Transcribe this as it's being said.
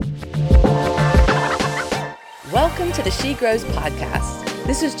Welcome to the She Grows podcast.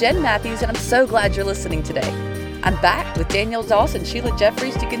 This is Jen Matthews, and I'm so glad you're listening today. I'm back with Danielle Doss and Sheila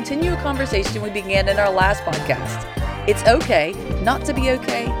Jeffries to continue a conversation we began in our last podcast. It's okay not to be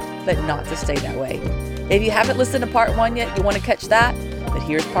okay, but not to stay that way. If you haven't listened to part 1 yet, you want to catch that, but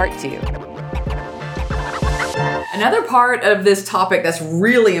here's part 2. Another part of this topic that's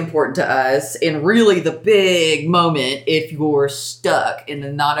really important to us, and really the big moment if you're stuck in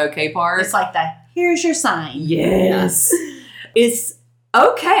the not okay part. It's like the here's your sign. Yes. It's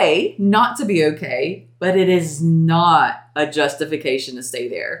okay not to be okay, but it is not a justification to stay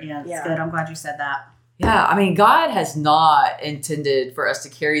there. Yeah, that's good. I'm glad you said that. Yeah, I mean, God has not intended for us to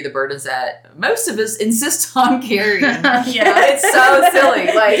carry the burdens that most of us insist on carrying. Yeah. It's so silly.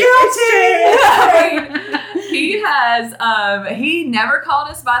 Like, guilty. He has, he never called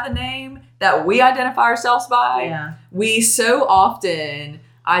us by the name that we identify ourselves by. Yeah. We so often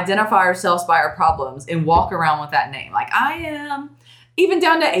identify ourselves by our problems and walk around with that name. Like, I am, even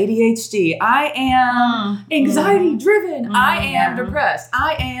down to ADHD. I am anxiety driven. I am depressed.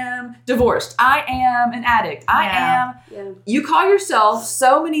 I am divorced. I am an addict. I am. You call yourself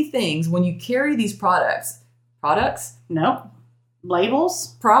so many things when you carry these products. Nope.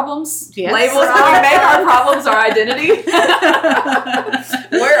 Labels? Problems? Yes. Labels? Can we make our problems our identity?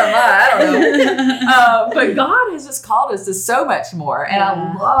 Where am I? I don't know. But God has just called us to so much more. And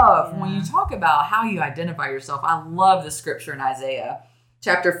I love when you talk about how you identify yourself. I love the scripture in Isaiah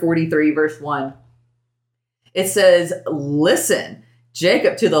chapter 43, verse 1. It says, "Listen,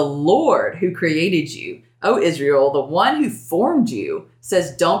 Jacob, to the Lord who created you. O Israel, the one who formed you,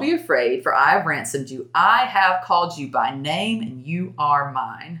 says, don't be afraid, for I have ransomed you. I have called you by name, and you are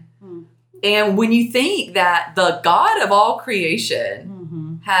mine." And when you think that the God of all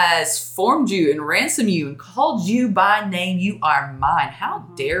creation has formed you and ransomed you and called you by name, you are mine, how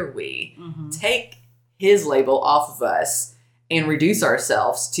dare we take his label off of us and reduce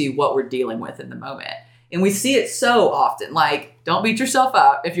ourselves to what we're dealing with in the moment? And we see it so often, like, don't beat yourself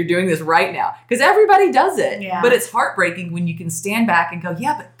up if you're doing this right now, because everybody does it. Yeah. But it's heartbreaking when you can stand back and go,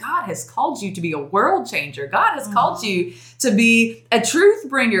 yeah, but God has called you to be a world changer. God has called you to be a truth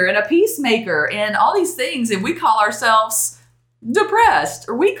bringer and a peacemaker and all these things. And we call ourselves depressed,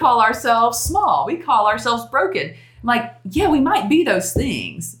 or we call ourselves small. We call ourselves broken. I'm like, yeah, we might be those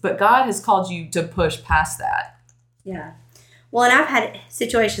things, but God has called you to push past that. Yeah. Well, and I've had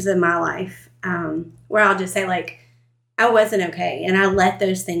situations in my life where I'll just say, like, I wasn't okay, and I let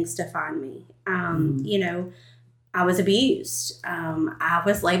those things define me. You know, I was abused. I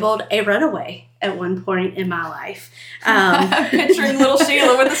was labeled a runaway at one point in my life. Picturing little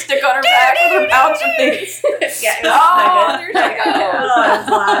Sheila with a stick on her back with her pouch of things. Yeah, it was there you go.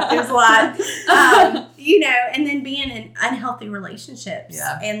 It was a lot. You know, and then being in unhealthy relationships.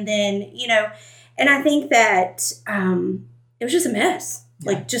 Yeah. And then, you know, and I think that it was just a mess.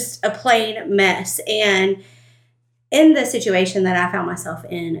 Like, just a plain mess. And in the situation that I found myself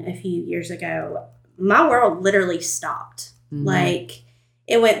in a few years ago, my world literally stopped. Like,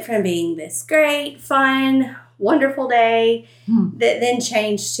 it went from being this great, fun, wonderful day that then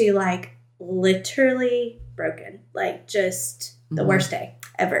changed to, like, literally broken. Like, just the worst day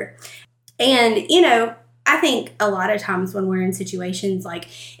ever. And, you know, I think a lot of times when we're in situations like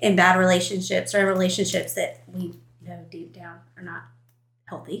in bad relationships or in relationships that we know deep down are not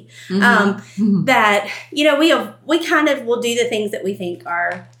healthy, that, you know, we kind of will do the things that we think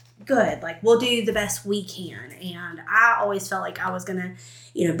are good. Like, we'll do the best we can. And I always felt like I was going to,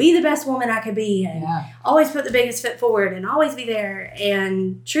 you know, be the best woman I could be and always put the biggest foot forward and always be there.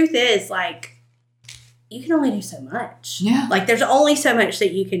 And truth is, like, you can only do so much. Yeah. Like, there's only so much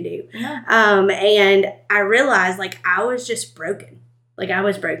that you can do. Yeah. And I realized, like, I was just broken. Like, I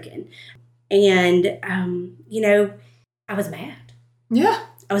was broken. And, you know, I was mad. Yeah.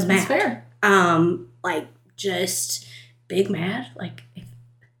 I was mad. That's fair. Like, just big mad. Like,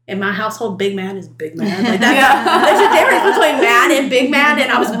 in my household, big mad is big mad. Like, there's a difference between mad and big mad,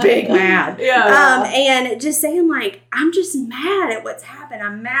 and I was big mad. Yeah. And just saying, like, I'm just mad at what's happened.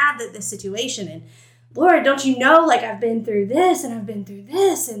 I'm mad at the situation. And Lord, don't you know, like, I've been through this and I've been through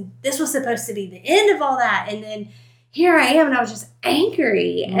this, and this was supposed to be the end of all that. And then here I am, and I was just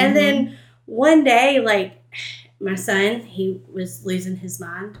angry. And then one day, like, my son, he was losing his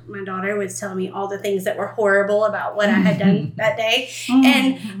mind. My daughter was telling me all the things that were horrible about what I had done that day.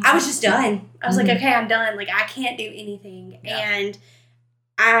 And I was just done. I was like, okay, I'm done. Like, I can't do anything. Yeah. And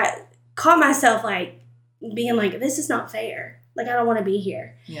I caught myself, like, being like, this is not fair. Like, I don't want to be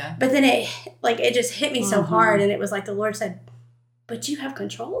here. Yeah. But then it just hit me so hard. And it was like the Lord said, but you have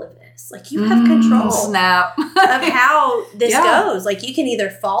control of this. Like, you have control Snap. of how this Yeah. goes. Like, you can either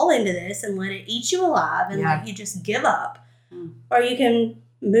fall into this and let it eat you alive and let you just give up, or you can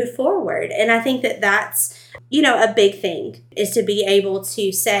move forward. And I think that that's, a big thing, is to be able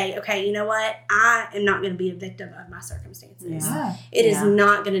to say, okay, you know what? I am not going to be a victim of my circumstances. Yeah. It is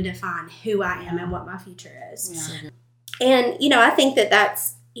not going to define who I am and what my future is. Yeah. And, I think that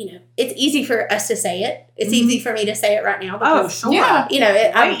that's, it's easy for us to say it. It's easy for me to say it right now. Because, sure. Yeah.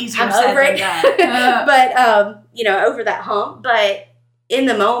 I'm easier I'm said over than it. done. But, over that hump. But in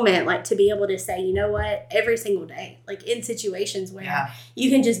the moment, like, to be able to say, you know what, every single day, like, in situations where you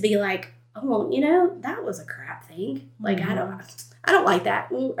can just be like, oh, well, that was a crap thing. Like, I don't like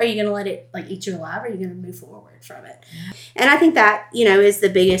that. Well, are you going to let it, like, eat you alive? Or are you going to move forward from it? Yeah. And I think that, is the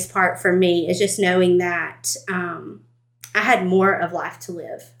biggest part for me, is just knowing that I had more of life to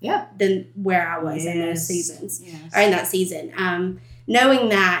live than where I was in those seasons, or in that season. Knowing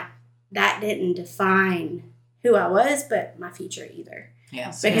that didn't define who I was, but my future either.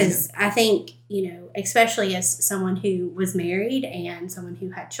 Yes. Because I think, especially as someone who was married and someone who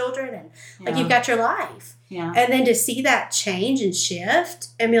had children, and like, you've got your life. Yeah. And then to see that change and shift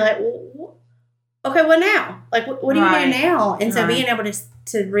and be like, well, okay, what now? Like, what do you do now? And so being able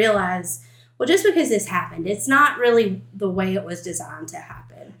to realize, well, just because this happened, it's not really the way it was designed to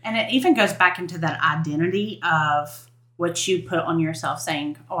happen. And it even goes back into that identity of what you put on yourself,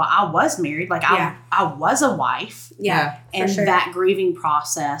 saying, oh, I was married. Like, I was a wife. Yeah. And that grieving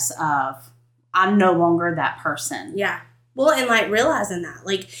process of, I'm no longer that person. Yeah. Well, and like realizing that,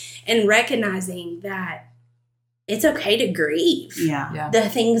 like, and recognizing that it's okay to grieve the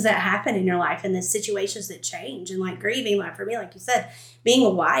things that happen in your life and the situations that change, and like grieving, like for me, like you said, being a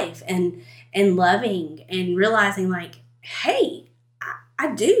wife and loving and realizing, like, hey,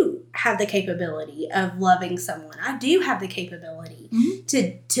 I do have the capability of loving someone. I do have the capability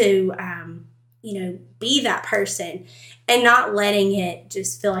to be that person, and not letting it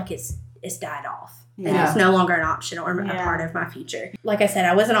just feel like it's died off and it's no longer an option or a part of my future. Like I said,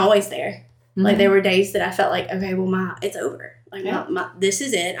 I wasn't always there. Like, there were days that I felt like, okay, well, it's over. Like, this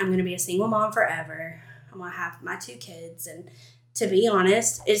is it. I'm going to be a single mom forever. I'm going to have my 2 kids. And to be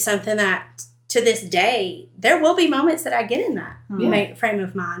honest, it's something that to this day, there will be moments that I get in that frame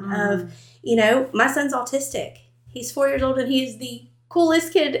of mind of, my son's autistic. He's 4 years old and he's the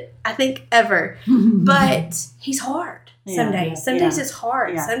coolest kid, I think, ever. But he's hard some days. Some days it's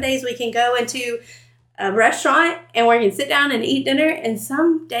hard. Yeah. Some days we can go into a restaurant and we can sit down and eat dinner, and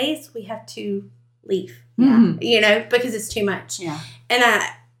some days we have to leave, because it's too much. Yeah. And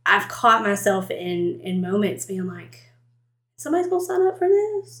I've caught myself in moments being like, somebody's gonna sign up for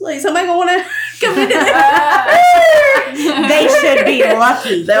this? Like, somebody gonna wanna come into this? They should be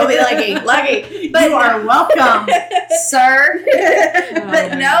lucky. They'll be lucky. But you are welcome, sir.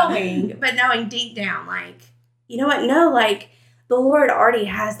 But knowing deep down, like, you know what? No, like, the Lord already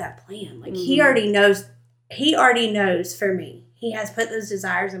has that plan. Like, He already knows for me. He has put those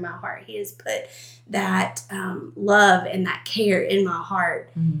desires in my heart. He has put that love and that care in my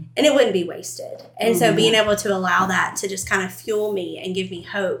heart, and it wouldn't be wasted. And so being able to allow that to just kind of fuel me and give me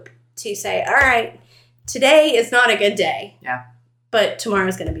hope to say, all right, today is not a good day. Yeah. But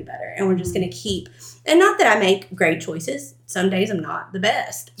tomorrow's going to be better. And we're just going to keep, and not that I make great choices. Some days I'm not the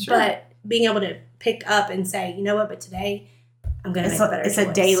best, but being able to pick up and say, you know what, but today I'm going to make a better choice. It's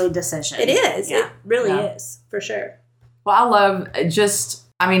a daily decision. It is. Yeah. It really is, for sure. Well, I love it's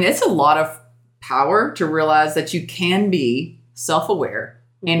a lot of power to realize that you can be self-aware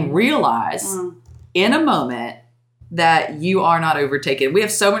and realize in a moment that you are not overtaken. We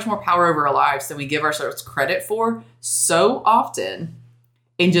have so much more power over our lives than we give ourselves credit for so often,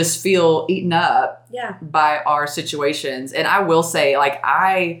 and just feel eaten up by our situations. And I will say, like,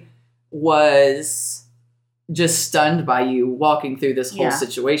 I was just stunned by you walking through this whole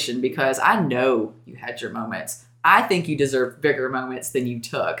situation, because I know you had your moments. I think you deserve bigger moments than you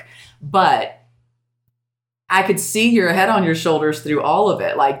took, but I could see your head on your shoulders through all of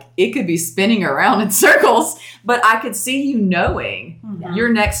it. Like, it could be spinning around in circles, but I could see you knowing your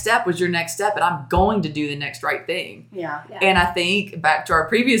next step was your next step, and I'm going to do the next right thing. Yeah. And I think back to our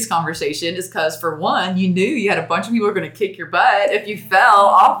previous conversation is because, for one, you knew you had a bunch of people who were going to kick your butt if you fell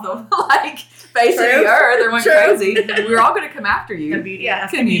off the face of the earth or went crazy. We were all going to come after you. The beauty of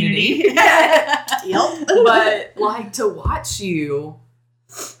community. Yep. But like, to watch you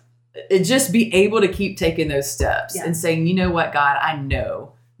just be able to keep taking those steps and saying, you know what, God, I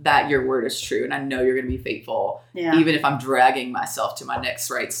know that your word is true, and I know you're going to be faithful, even if I'm dragging myself to my next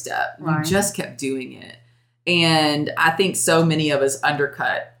right step. Right. You just kept doing it. And I think so many of us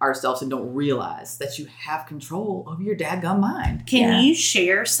undercut ourselves and don't realize that you have control over your dadgum mind. Can you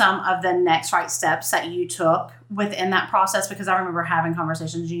share some of the next right steps that you took within that process? Because I remember having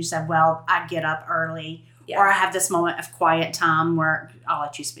conversations and you said, well, I get up early or I have this moment of quiet time where I'll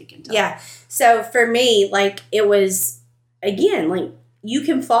let you speak into it. So for me, like, it was, again, like, you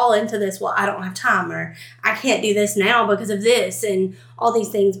can fall into this, well, I don't have time, or I can't do this now because of this and all these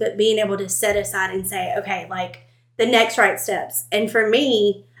things, but being able to set aside and say, okay, like, the next right steps. And for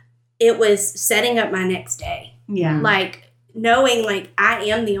me, it was setting up my next day. Yeah. Like, knowing, like, I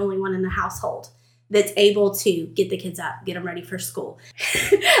am the only one in the household that's able to get the kids up, get them ready for school.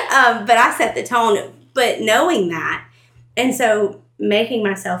 But I set the tone, but knowing that. And so making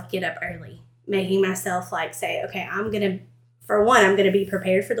myself get up early, making myself, like, say, okay, I'm going to be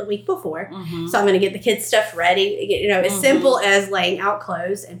prepared for the week before. Mm-hmm. So I'm going to get the kids' stuff ready. You know, as simple as laying out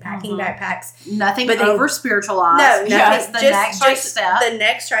clothes and packing backpacks. Nothing over spiritualized. No, nothing. Just the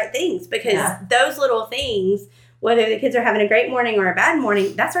next right things. Because those little things, whether the kids are having a great morning or a bad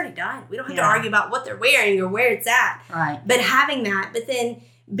morning, that's already done. We don't have to argue about what they're wearing or where it's at. Right. But having that, but then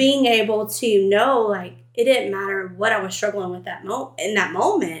being able to know, like, it didn't matter what I was struggling with in that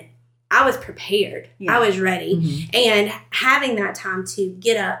moment. I was prepared. I was ready. Mm-hmm. And having that time to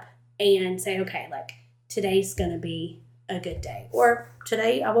get up and say, okay, like, today's going to be a good day. Or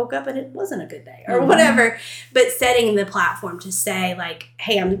today I woke up and it wasn't a good day or whatever. But setting the platform to say, like,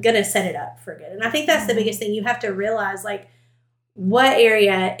 hey, I'm going to set it up for good. And I think that's the biggest thing. You have to realize, like, what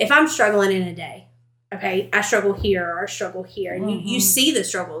area, if I'm struggling in a day, okay, I struggle here or I struggle here. And you see the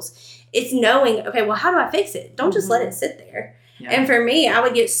struggles. It's knowing, okay, well, how do I fix it? Don't just let it sit there. Yeah. And for me, I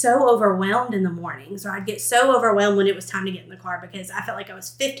would get so overwhelmed in the mornings, or I'd get so overwhelmed when it was time to get in the car because I felt like I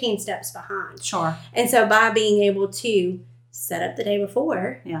was 15 steps behind. Sure. And so by being able to set up the day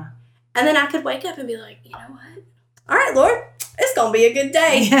before, and then I could wake up and be like, you know what? All right, Lord, it's going to be a good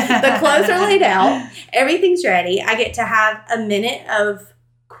day. The clothes are laid out. Everything's ready. I get to have a minute of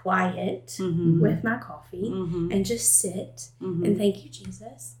quiet with my coffee and just sit and thank you,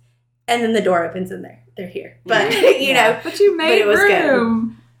 Jesus. And then the door opens and they're here. But, you know. But you made room.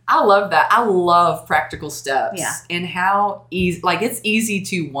 Good. I love that. I love practical steps. Yeah. And how easy, like, it's easy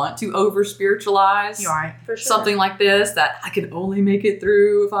to want to over spiritualize something like this that I can only make it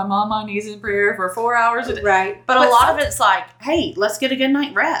through if I'm on my knees in prayer for 4 hours a day. Right. But a lot of it's like, hey, let's get a good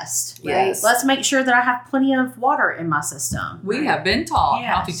night rest. Yes. Let's make sure that I have plenty of water in my system. We have been taught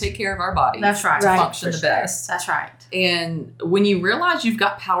how to take care of our bodies. That's right. To function the best. That's right. And when you realize you've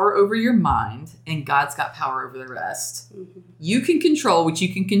got power over your mind and God's got power over the rest, you can control what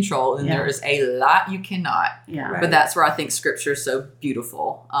you can control, and there is a lot you cannot. Yeah. Right. But that's where I think Scripture is so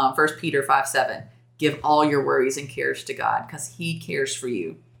beautiful. 1 Peter 5:7, give all your worries and cares to God because He cares for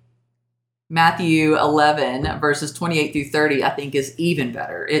you. Matthew 11, verses 28 through 30, I think is even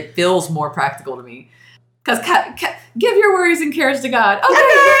better. It feels more practical to me. Because give your worries and cares to God. Okay,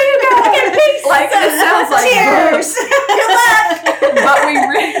 there you go. Like, it sounds like cheers. Good luck. But we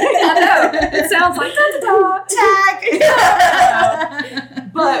really, I know, it sounds like tag.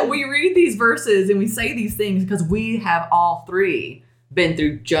 But we read these verses and we say these things because we have all three been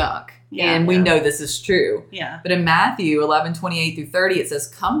through junk. And we know this is true. Yeah. But in Matthew 11, 28 through 30, it says,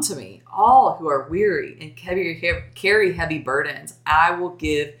 come to me, all who are weary and carry heavy burdens. I will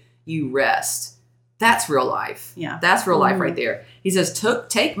give you rest. That's real life. Yeah. That's real life right there. He says,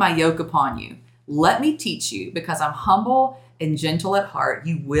 take my yoke upon you. Let me teach you because I'm humble and gentle at heart.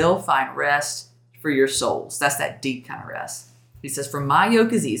 You will find rest for your souls. That's that deep kind of rest. He says, for my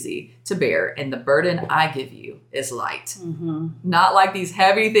yoke is easy to bear and the burden I give you is light. Not like these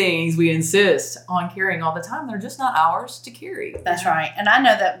heavy things we insist on carrying all the time. They're just not ours to carry. That's right. And I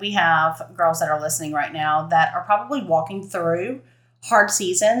know that we have girls that are listening right now that are probably walking through hard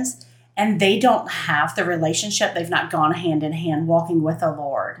seasons. And they don't have the relationship. They've not gone hand in hand walking with the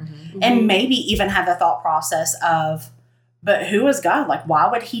Lord. And maybe even have the thought process of, but who is God? Like,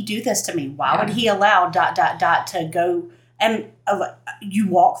 why would He do this to me? Why would He allow ... to go? And you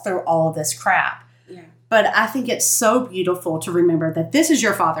walk through all of this crap. Yeah. But I think it's so beautiful to remember that this is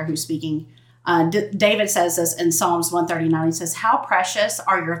your Father who's speaking. David says this in Psalms 139. He says, how precious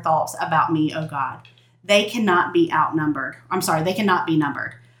are your thoughts about me, O God? They cannot be outnumbered. They cannot be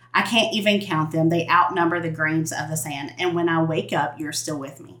numbered. I can't even count them. They outnumber the grains of the sand. And when I wake up, you're still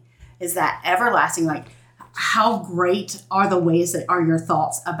with me. Is that everlasting? Like, how great are the ways that are your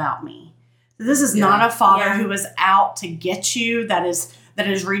thoughts about me? This is not a father who is out to get you, that is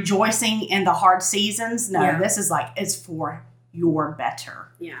rejoicing in the hard seasons. No, this is like, it's for your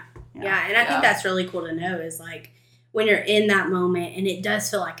better. Yeah. And I think that's really cool to know is like, when you're in that moment, and it does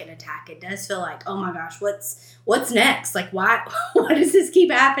feel like an attack. It does feel like, oh my gosh, what's next? Like, why does this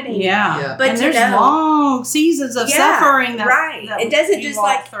keep happening? Yeah. But and there's long seasons of suffering that it doesn't just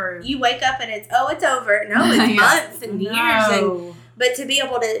like through. You wake up and it's over. No, it's months and years. But to be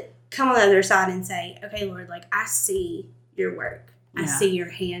able to come on the other side and say, okay, Lord, like, I see your work. I see your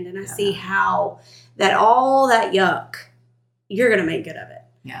hand, and I see how that all that yuck, you're going to make good of it.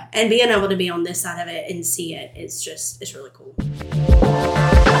 Yeah. And being able to be on this side of it and see it, it's really cool.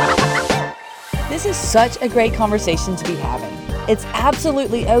 This is such a great conversation to be having. It's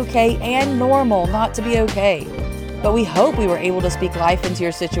absolutely okay and normal not to be okay. But we hope we were able to speak life into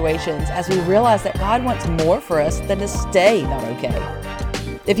your situations as we realize that God wants more for us than to stay not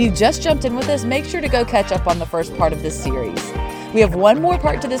okay. If you just jumped in with us, make sure to go catch up on the first part of this series. We have one more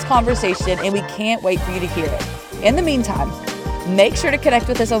part to this conversation, and we can't wait for you to hear it. In the meantime, make sure to connect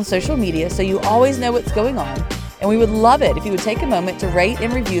with us on social media so you always know what's going on. And we would love it if you would take a moment to rate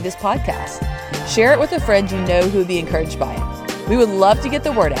and review this podcast. Share it with a friend you know who would be encouraged by it. We would love to get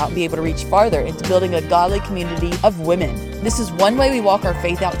the word out and be able to reach farther into building a godly community of women. This is one way we walk our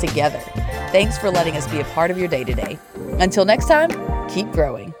faith out together. Thanks for letting us be a part of your day today. Until next time, keep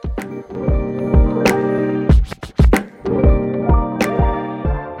growing.